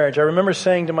on our marriage. I remember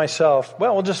saying to myself,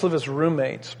 well, we'll just live as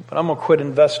roommates, but I'm going to quit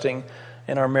investing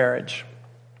in our marriage.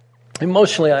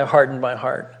 Emotionally, I hardened my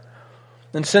heart.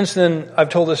 And since then, I've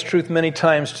told this truth many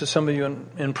times to some of you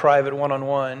in private,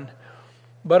 one-on-one.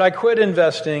 But I quit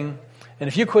investing. And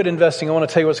if you quit investing, I want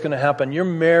to tell you what's going to happen. Your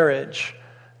marriage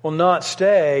will not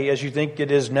stay as you think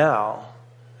it is now.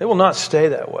 It will not stay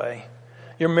that way.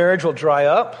 Your marriage will dry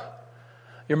up.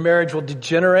 Your marriage will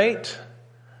degenerate.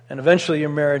 And eventually your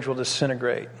marriage will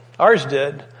disintegrate. Ours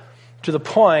did, to the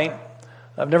point,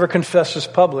 I've never confessed this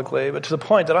publicly, but to the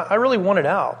point that I really wanted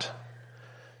out.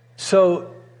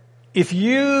 So if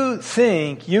you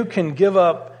think you can give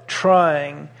up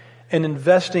trying and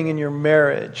investing in your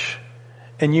marriage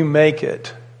and you make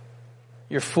it,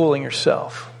 you're fooling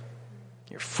yourself.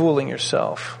 You're fooling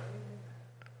yourself.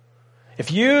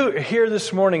 If you're here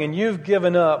this morning and you've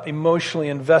given up emotionally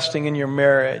investing in your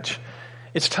marriage,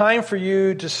 it's time for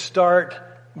you to start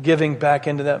giving back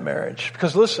into that marriage.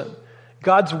 Because listen,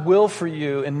 God's will for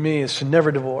you and me is to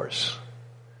never divorce.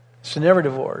 It's to never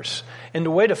divorce. And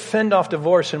the way to fend off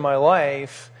divorce in my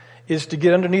life is to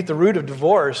get underneath the root of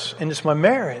divorce, and it's my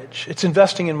marriage. It's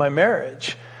investing in my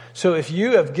marriage. So if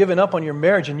you have given up on your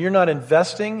marriage and you're not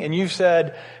investing, and you've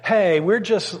said, hey, we're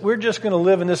just going to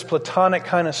live in this platonic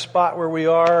kind of spot where we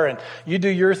are, and you do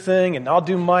your thing and I'll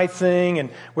do my thing, and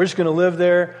we're just going to live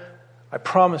there, I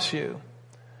promise you,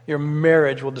 your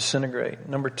marriage will disintegrate.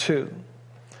 Number 2,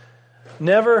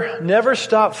 never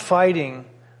stop fighting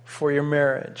for your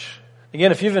marriage.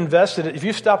 Again, if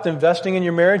you've stopped investing in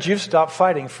your marriage, you've stopped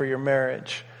fighting for your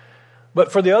marriage.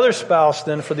 But for the other spouse,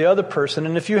 then, for the other person,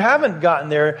 and if you haven't gotten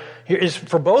there, here is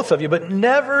for both of you, but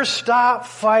never stop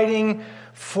fighting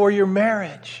for your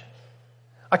marriage.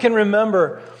 I can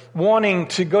remember wanting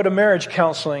to go to marriage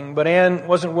counseling, but Ann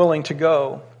wasn't willing to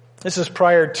go. This is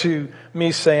prior to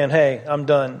me saying, hey, I'm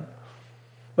done.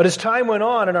 But as time went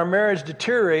on and our marriage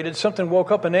deteriorated, something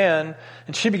woke up in Ann,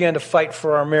 and she began to fight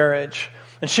for our marriage.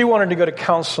 And she wanted to go to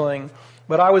counseling,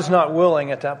 but I was not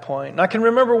willing at that point. And I can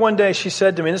remember one day she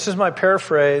said to me, this is my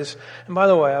paraphrase, and by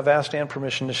the way, I've asked Ann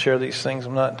permission to share these things.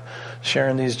 I'm not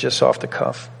sharing these just off the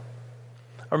cuff.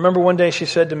 I remember one day she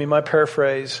said to me, my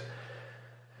paraphrase,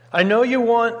 I know you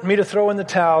want me to throw in the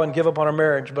towel and give up on our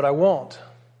marriage, but I won't.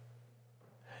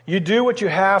 You do what you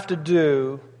have to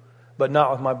do, but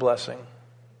not with my blessing.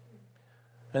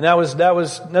 And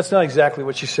that's not exactly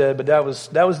what she said, but that was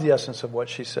the essence of what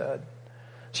she said.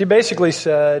 She basically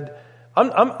said,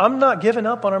 I'm not giving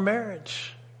up on our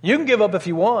marriage. You can give up if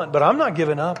you want, but I'm not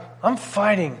giving up. I'm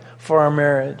fighting for our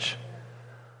marriage.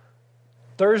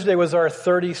 Thursday was our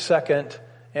 32nd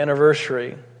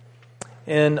anniversary.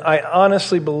 And I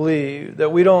honestly believe that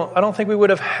I don't think we would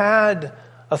have had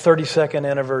a 32nd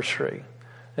anniversary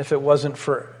if it wasn't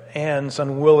for Ann's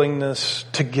unwillingness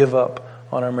to give up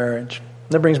on our marriage.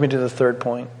 That brings me to the third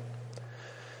point.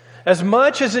 As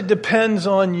much as it depends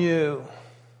on you,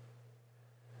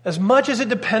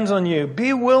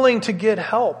 be willing to get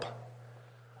help.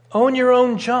 Own your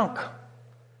own junk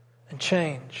and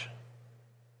change.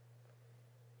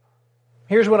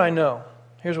 Here's what I know.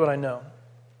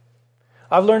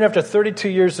 I've learned after 32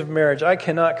 years of marriage, I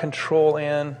cannot control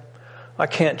Ann. I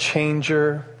can't change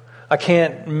her. I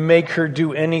can't make her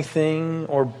do anything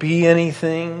or be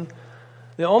anything.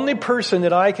 The only person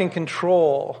that I can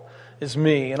control is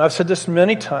me. And I've said this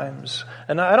many times,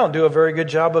 and I don't do a very good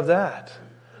job of that.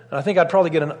 And I think I'd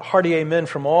probably get a hearty amen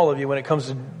from all of you when it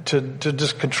comes to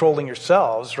just controlling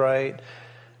yourselves, right?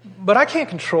 But I can't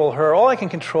control her. All I can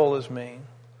control is me.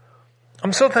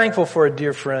 I'm so thankful for a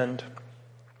dear friend.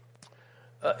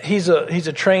 He's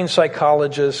a trained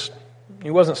psychologist. He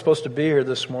wasn't supposed to be here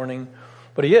this morning,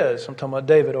 but he is. I'm talking about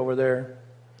David over there.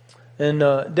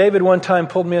 And David one time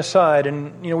pulled me aside,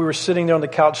 and we were sitting there on the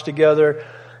couch together,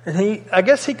 and I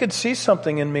guess he could see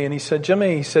something in me, and he said,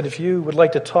 Jimmy, if you would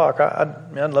like to talk,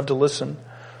 I'd love to listen.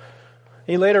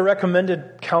 He later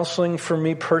recommended counseling for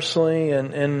me personally,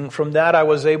 and from that I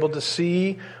was able to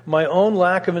see my own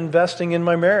lack of investing in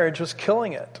my marriage was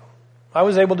killing it. I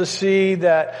was able to see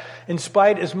that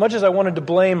as much as I wanted to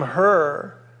blame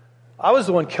her, I was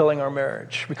the one killing our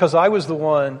marriage because I was the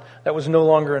one that was no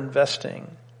longer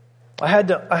investing. I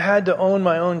had to own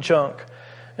my own junk,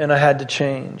 and I had to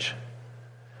change.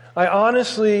 I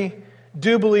honestly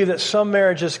do believe that some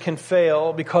marriages can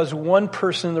fail because one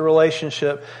person in the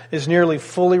relationship is nearly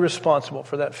fully responsible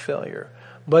for that failure.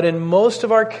 But in most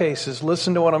of our cases,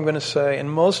 listen to what I'm going to say, in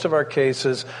most of our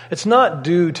cases, it's not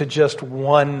due to just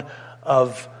one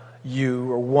of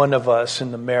you or one of us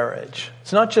in the marriage.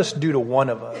 It's not just due to one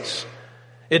of us.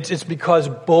 It's because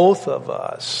both of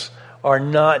us are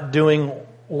not doing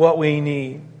what we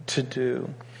need to do.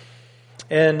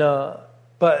 And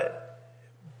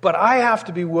but I have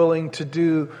to be willing to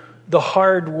do the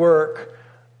hard work,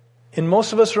 and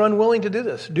most of us are unwilling to do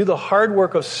this. Do the hard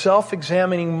work of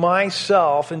self-examining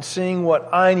myself and seeing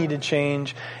what I need to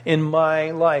change in my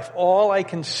life. All I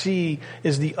can see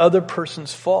is the other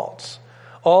person's faults.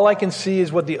 All I can see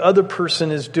is what the other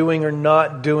person is doing or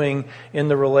not doing in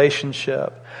the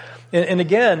relationship. And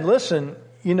again, listen,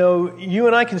 you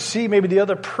and I can see maybe the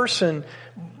other person,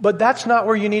 but that's not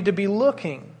where you need to be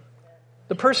looking.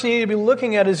 The person you need to be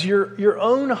looking at is your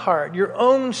own heart, your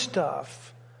own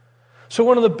stuff. So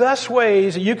one of the best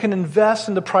ways that you can invest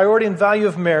in the priority and value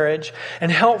of marriage and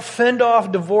help fend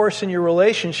off divorce in your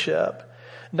relationship,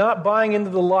 not buying into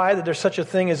the lie that there's such a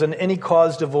thing as an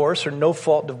any-cause divorce or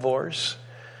no-fault divorce,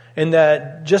 and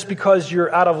that just because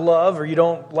you're out of love or you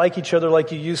don't like each other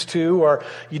like you used to, or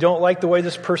you don't like the way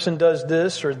this person does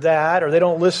this or that, or they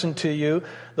don't listen to you,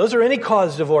 those are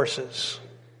any-cause divorces.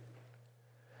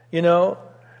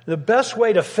 The best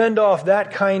way to fend off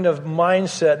that kind of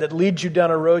mindset that leads you down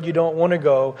a road you don't want to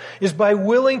go is by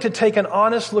willing to take an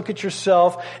honest look at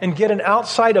yourself and get an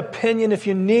outside opinion if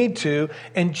you need to,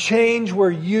 and change where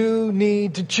you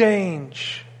need to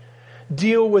change.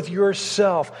 Deal with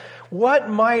yourself. What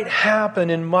might happen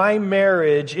in my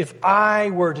marriage if I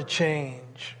were to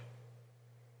change?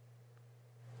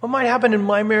 What might happen in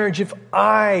my marriage if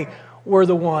I were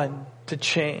the one to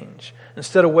change,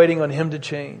 instead of waiting on him to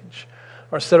change,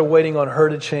 or instead of waiting on her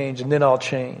to change and then I'll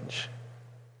change?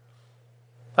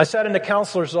 I sat in the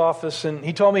counselor's office and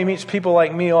he told me he meets people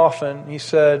like me often. He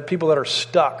said, people that are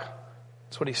stuck.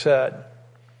 That's what he said.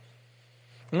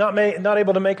 Not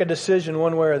able to make a decision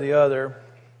one way or the other.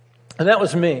 And that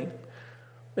was me.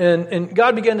 And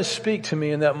God began to speak to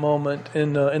me in that moment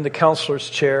in the counselor's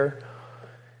chair.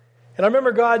 And I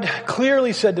remember God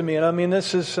clearly said to me, and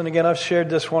again, I've shared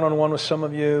this one-on-one with some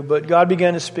of you, but God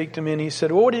began to speak to me and he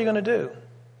said, well, what are you going to do?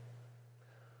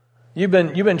 You've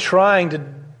been trying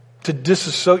to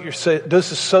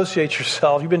disassociate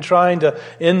yourself. You've been trying to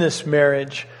end this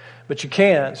marriage, but you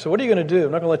can't. So what are you going to do?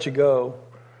 I'm not going to let you go.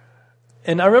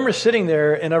 And I remember sitting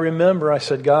there and I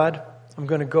said, God, I'm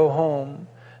going to go home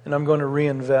and I'm going to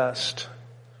reinvest.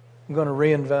 I'm going to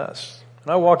reinvest.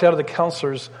 And I walked out of the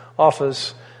counselor's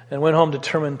office and went home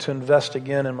determined to invest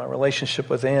again in my relationship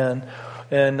with Ann.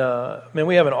 And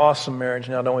we have an awesome marriage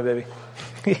now, don't we, baby?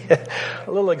 Yeah,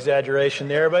 a little exaggeration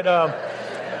there, but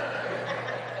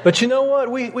you know what?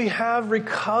 We have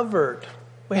recovered.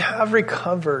 We have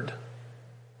recovered.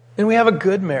 And we have a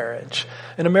good marriage.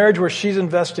 And a marriage where she's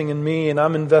investing in me and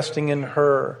I'm investing in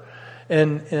her.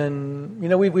 And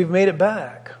we've made it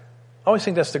back. I always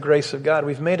think that's the grace of God.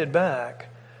 We've made it back.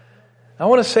 I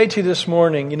want to say to you this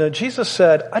morning, Jesus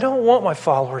said, I don't want my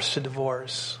followers to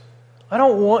divorce. I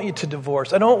don't want you to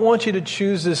divorce. I don't want you to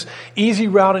choose this easy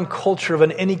route and culture of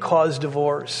an any-cause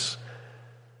divorce.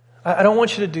 I don't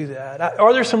want you to do that.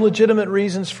 Are there some legitimate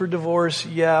reasons for divorce?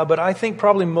 Yeah, but I think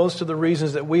probably most of the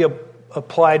reasons that we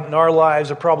applied in our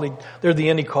lives they're the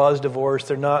any-cause divorce.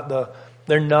 They're not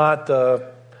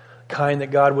the kind that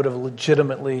God would have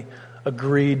legitimately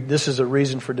agreed this is a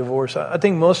reason for divorce. I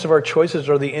think most of our choices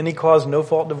are the any-cause,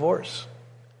 no-fault divorce.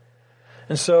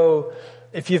 And so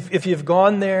if you've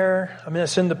gone there,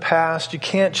 it's in the past. You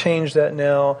can't change that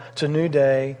now. It's a new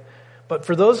day. But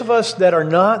for those of us that are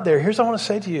not there, here's what I want to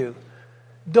say to you.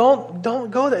 Don't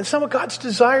go there. It's not what God's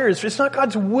desire is. It's not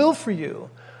God's will for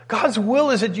you. God's will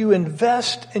is that you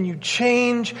invest and you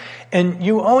change and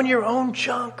you own your own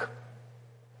junk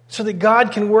so that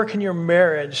God can work in your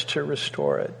marriage to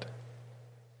restore it.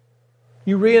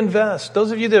 You reinvest.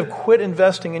 Those of you that have quit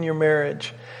investing in your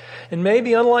marriage, and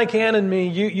maybe unlike Ann and me,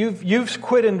 you've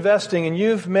quit investing and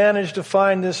you've managed to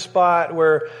find this spot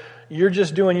where you're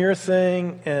just doing your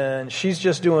thing and she's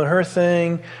just doing her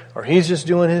thing, or he's just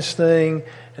doing his thing,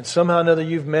 and somehow or another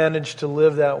you've managed to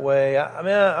live that way.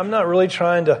 I'm not really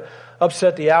trying to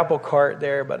upset the apple cart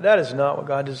there, but that is not what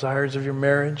God desires of your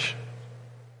marriage.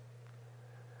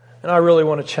 And I really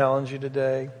want to challenge you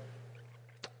today.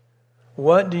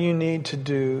 What do you need to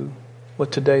do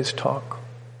with today's talk?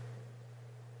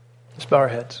 Let's bow our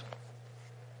heads.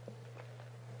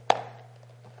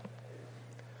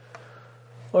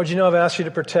 Lord, I've asked you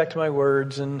to protect my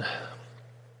words, and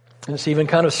it's even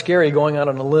kind of scary going out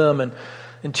on a limb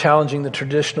and challenging the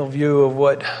traditional view of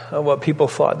what people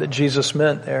thought that Jesus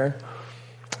meant there.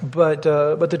 But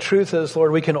the truth is,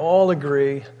 Lord, we can all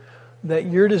agree that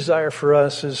your desire for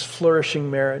us is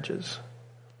flourishing marriages.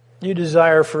 You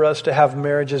desire for us to have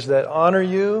marriages that honor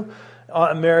you,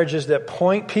 marriages that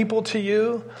point people to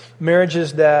you,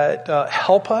 marriages that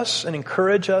help us and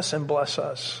encourage us and bless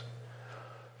us.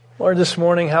 Lord, this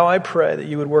morning, how I pray that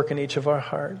you would work in each of our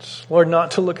hearts. Lord,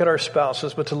 not to look at our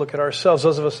spouses, but to look at ourselves,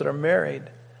 those of us that are married,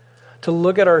 to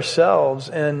look at ourselves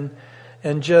and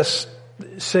just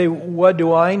say, what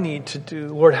do I need to do?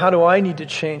 Lord, how do I need to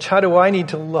change? How do I need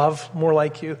to love more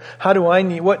like you?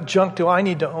 What junk do I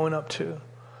need to own up to?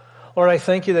 Lord, Lord, I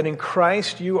thank you that in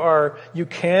Christ you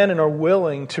can and are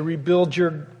willing to rebuild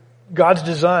God's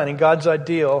design and God's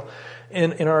ideal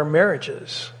in our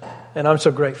marriages. And I'm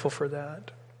so grateful for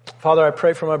that. Father, I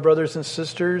pray for my brothers and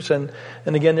sisters, and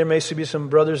again, there may be some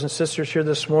brothers and sisters here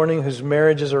this morning whose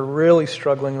marriages are really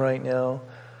struggling right now.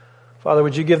 Father,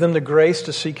 would you give them the grace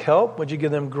to seek help? Would you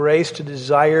give them grace to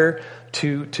desire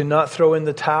to not throw in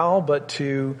the towel, but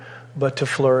to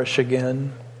flourish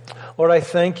again? Lord, I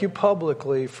thank you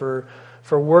publicly for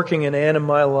working in Ann and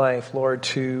my life, Lord,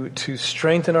 to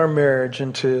strengthen our marriage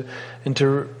and to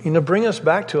bring us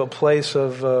back to a place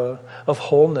of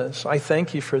wholeness. I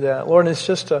thank you for that, Lord. And it's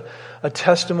just a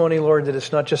testimony, Lord, that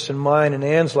it's not just in mine and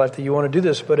Ann's life that you want to do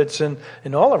this, but it's in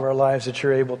all of our lives that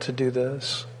you're able to do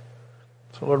this.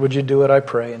 So, Lord, would you do it? I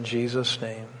pray in Jesus'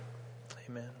 name.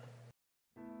 Amen.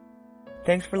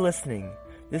 Thanks for listening.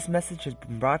 This message has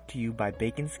been brought to you by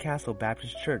Bacon's Castle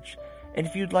Baptist Church. And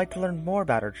if you'd like to learn more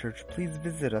about our church, please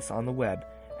visit us on the web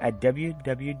at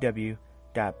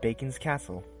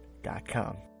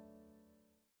www.baconscastle.com.